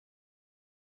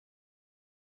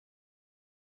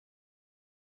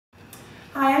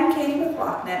Hi, I'm Katie with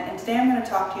LockNet, and today I'm going to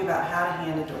talk to you about how to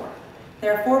hand a door.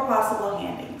 There are 4 possible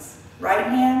handings: right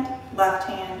hand,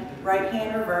 right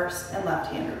hand reverse, and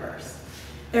left hand reverse.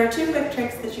 There are 2 quick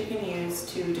tricks that you can use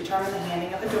to determine the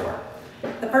handing of a door.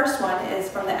 The first one is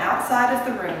from the outside of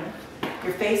the room,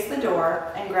 you face the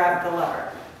door and grab the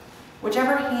lever.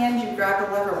 Whichever hand you grab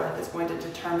the lever with is going to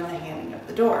determine the handing of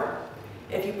the door.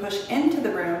 If you push into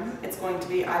the room, it's going to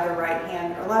be either right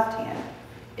hand or left hand.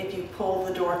 If you pull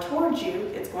the door towards you,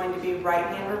 it's going to be right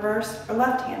hand reverse or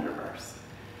left hand reverse.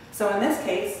 So in this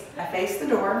case, I face the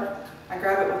door, I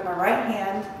grab it with my right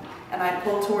hand, and I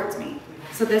pull towards me.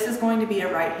 So this is going to be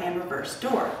a right hand reverse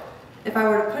door. If I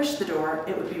were to push the door,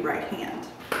 it would be right hand.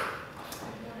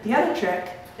 The other trick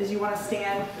is you want to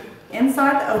stand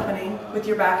inside the opening with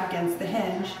your back against the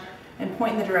hinge and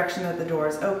point in the direction that the door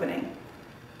is opening.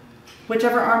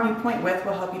 Whichever arm you point with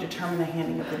will help you determine the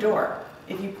handing of the door.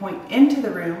 If you point into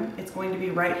the room, it's going to be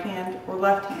right hand or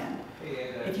left hand.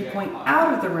 If you point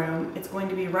out of the room, it's going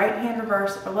to be right hand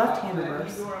reverse or left hand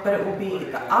reverse, but it will be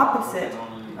the opposite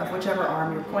of whichever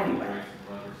arm you're pointing with.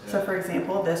 So for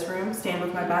example, this room, stand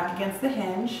with my back against the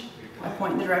hinge, I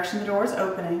point in the direction the door is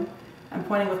opening, I'm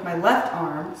pointing with my left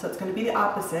arm, so it's going to be the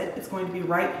opposite, it's going to be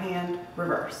right hand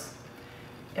reverse.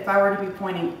 If I were to be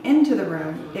pointing into the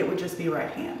room, it would just be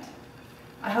right hand.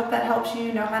 I hope that helps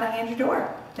you know how to hand your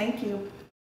door. Thank you.